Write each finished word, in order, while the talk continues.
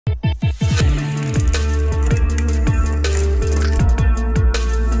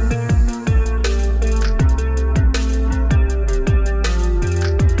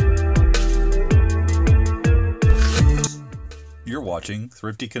watching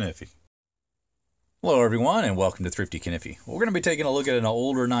Thrifty Kaniffy. Hello everyone and welcome to Thrifty Kaniffy. We're going to be taking a look at an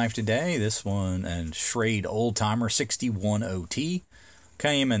older knife today. This one, and Schrade Old Timer 61OT.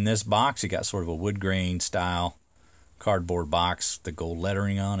 Came in this box. It got sort of a wood grain style cardboard box, the gold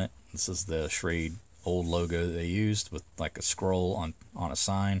lettering on it. This is the Schrade old logo they used with like a scroll on a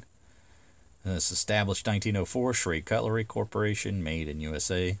sign. And it's established 1904, Schrade Cutlery Corporation, made in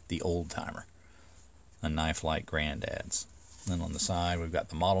USA, the Old Timer. A knife like Granddad's. Then on the side we've got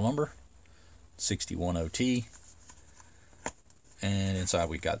the model number, 61OT. And inside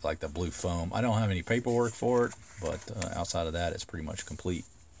we got like the blue foam. I don't have any paperwork for it, but outside of that it's pretty much complete.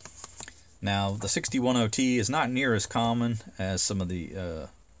 Now the 61OT is not near as common as some of the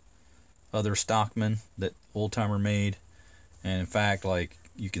other stockmen that Old Timer made. And in fact, like,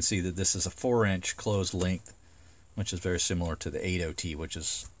 you can see that this is a 4-inch closed length, which is very similar to the 8OT, which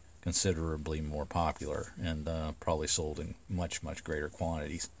is considerably more popular and probably sold in much greater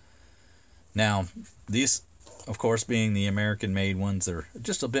quantities. Now these, of course, being the American made ones, they're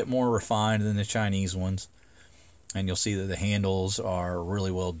just a bit more refined than the Chinese ones, and you'll see that the handles are really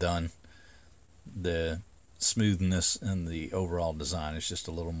well done. The smoothness and the overall design is just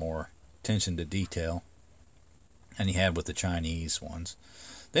a little more attention to detail than you had with the Chinese ones.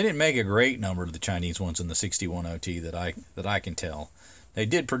 They didn't make a great number of the Chinese ones in the 61OT that I can tell. They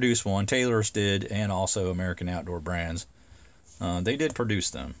did produce one, Taylor's did, and also American Outdoor Brands. They did produce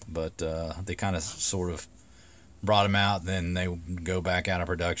them, but they kind of sort of brought them out, then they would go back out of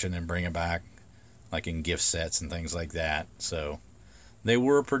production and bring it back, like in gift sets and things like that. So they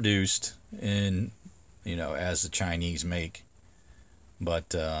were produced in, as the Chinese make,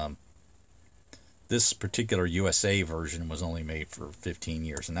 but this particular USA version was only made for 15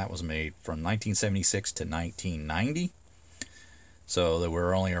 years, and that was made from 1976 to 1990. So they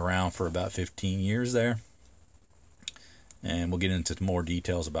were only around for about 15 years there. And we'll get into more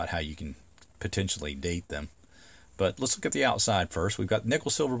details about how you can potentially date them. But let's look at the outside first. We've got nickel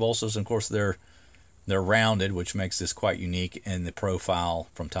silver bolsters, and of course they're rounded, which makes this quite unique, and the profile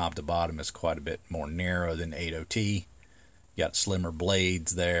from top to bottom is quite a bit more narrow than 8OT. You got slimmer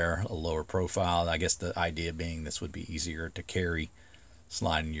blades there, a lower profile. I guess the idea being this would be easier to carry,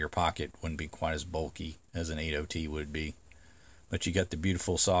 slide into your pocket, wouldn't be quite as bulky as an 8OT would be. But you got the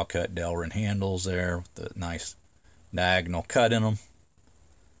beautiful sawcut Delrin handles there with the nice diagonal cut in them,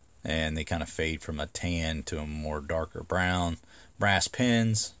 and they kind of fade from a tan to a more darker brown. Brass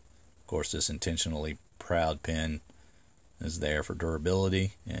pins, of course this intentionally proud pin is there for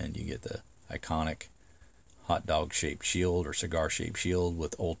durability, and you get the iconic hot dog shaped shield or cigar shaped shield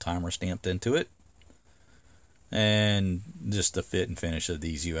with Old Timer stamped into it. And just the fit and finish of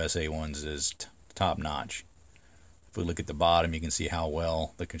these USA ones is top notch. If we look at the bottom, you can see how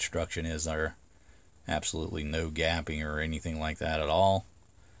well the construction is there. Absolutely no gapping or anything like that at all.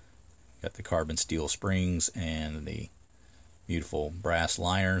 Got the carbon steel springs and the beautiful brass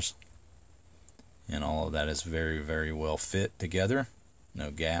liners, and all of that is very well fit together.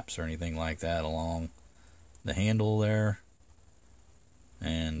 No gaps or anything like that along the handle there.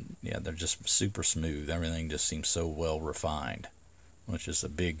 And yeah, they're just super smooth. Everything just seems so well refined, which is a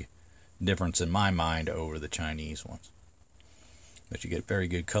big difference in my mind over the Chinese ones. But you get very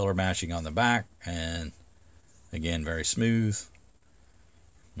good color matching on the back, and again, very smooth.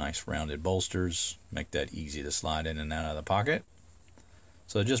 Nice rounded bolsters, make that easy to slide in and out of the pocket.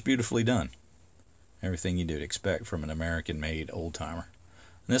 So just beautifully done. Everything you would expect from an American made Old Timer.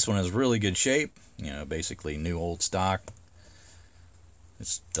 And this one is really good shape, basically new old stock.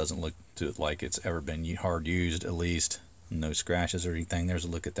 It doesn't look like it's ever been hard used, at least. No scratches or anything. There's a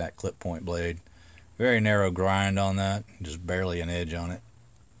look at that clip point blade. Very narrow grind on that, just barely an edge on it.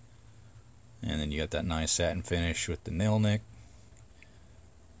 And then you got that nice satin finish with the nail nick.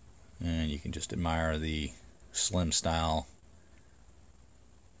 And you can just admire the slim style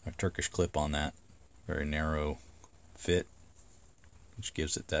Turkish clip on that. Very narrow fit, which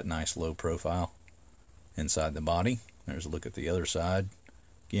gives it that nice low profile inside the body. There's a look at the other side.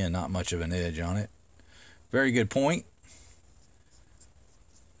 Again, not much of an edge on it. Very good point.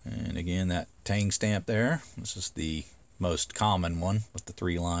 And again, that tang stamp there. This is the most common one with the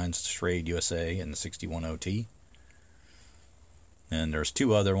 3 lines, Schrade USA and the 61OT. And there's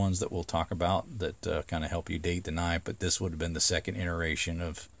 2 other ones that we'll talk about that kind of help you date the knife, but this would have been the second iteration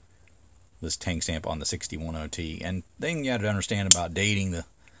of this tang stamp on the 61OT. And the thing you have to understand about dating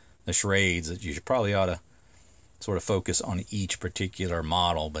the Schrades is that you probably ought to sort of focus on each particular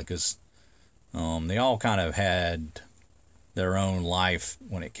model, because they all kind of had their own life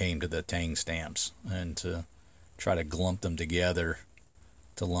when it came to the tang stamps, and to try to lump them together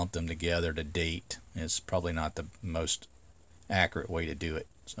to date is probably not the most accurate way to do it.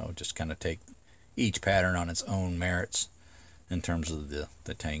 So just kind of take each pattern on its own merits in terms of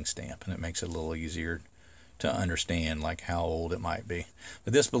the tang stamp, and it makes it a little easier to understand like how old it might be.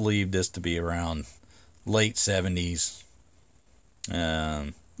 But this believed this to be around late 70s.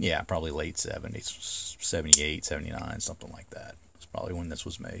 Yeah, probably late 70s, 78, 79, something like that. It's probably when this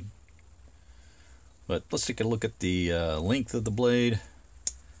was made. But let's take a look at the length of the blade.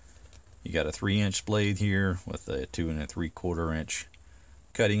 You got a 3-inch blade here with a 2 3/4 inch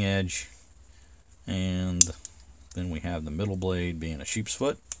cutting edge, and then we have the middle blade being a sheep's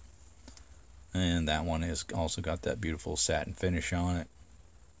foot, and that one has also got that beautiful satin finish on it.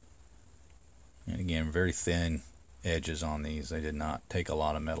 And again, very thin edges on these. They did not take a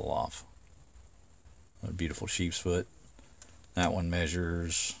lot of metal off. A beautiful sheep's foot. That one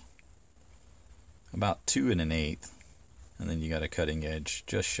measures about 2 1/8, and then you got a cutting edge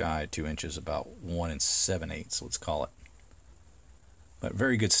just shy of 2 inches, about 1 7/8, let's call it. But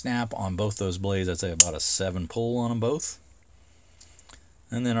very good snap on both those blades. I'd say about a 7 pull on them both.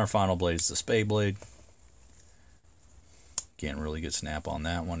 And then our final blade is the spade blade. Again, really good snap on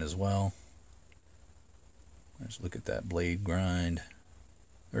that one as well. Let's look at that blade grind.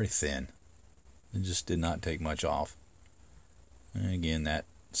 Very thin. It just did not take much off. And again, that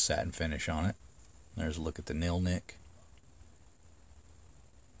satin finish on it. There's a look at the nail nick.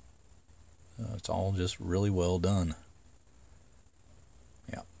 It's all just really well done.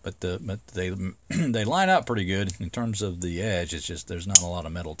 Yeah, but they they line up pretty good in terms of the edge. It's just there's not a lot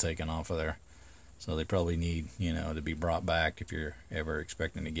of metal taken off of there, so they probably need, you know, to be brought back if you're ever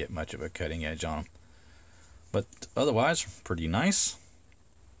expecting to get much of a cutting edge on them. But otherwise, pretty nice.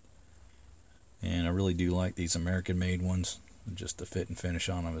 And I really do like these American-made ones. Just the fit and finish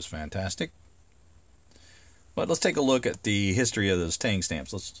on them is fantastic. But let's take a look at the history of those tang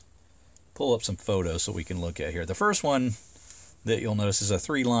stamps. Let's pull up some photos so we can look at here. The first one that you'll notice is a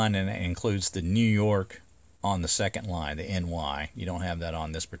 3-line, and it includes the New York on the second line, the NY. You don't have that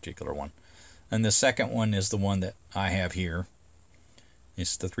on this particular one. And the second one is the one that I have here.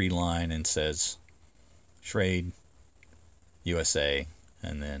 It's the 3-line and says Schrade USA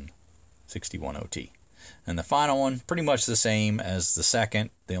and then 610T. And the final one, pretty much the same as the second.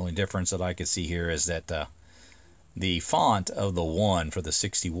 The only difference that I could see here is that the font of the 1 for the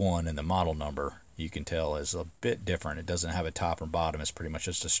 61 and the model number, you can tell, is a bit different. It doesn't have a top or bottom. It's pretty much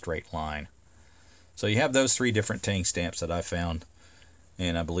just a straight line. So you have those 3 different tang stamps that I found,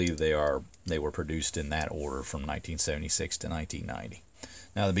 and I believe they were produced in that order from 1976 to 1990.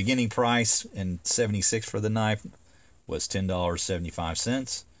 Now the beginning price in 76 for the knife was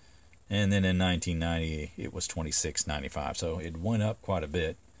 $10.75, and then in 1990 it was $26.95. So it went up quite a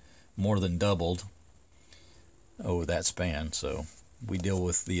bit, more than doubled over that span. So we deal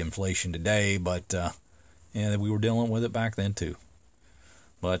with the inflation today, but yeah, we were dealing with it back then too.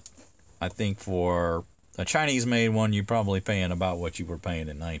 But I think for a Chinese-made one, you're probably paying about what you were paying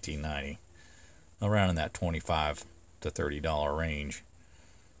in 1990, around in that $25 to $30 range.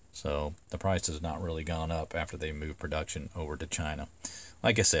 So the price has not really gone up after they moved production over to China.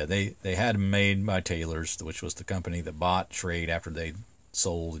 Like I said, they had them made by Taylor's, which was the company that bought Schrade after they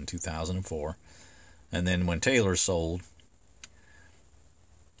sold in 2004. And then when Taylor sold,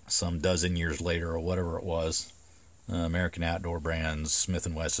 some dozen years later or whatever it was, American Outdoor Brands, Smith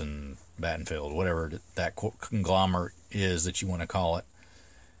 & Wesson, Battenfield, whatever that conglomerate is that you want to call it,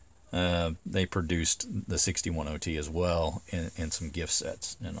 they produced the 610T as well in some gift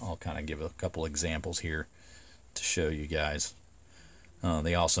sets. And I'll kind of give a couple examples here to show you guys.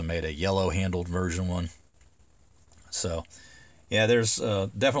 They also made a yellow-handled version one. So yeah, there's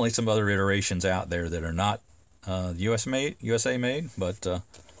definitely some other iterations out there that are not USA made, but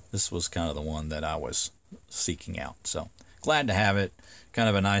this was kind of the one that I was seeking out. So glad to have it. Kind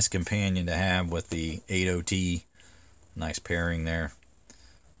of a nice companion to have with the 80T. Nice pairing there.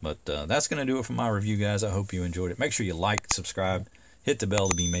 But that's going to do it for my review, guys. I hope you enjoyed it. Make sure you like, subscribe, hit the bell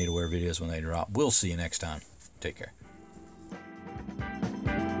to be made aware of videos when they drop. We'll see you next time. Take care.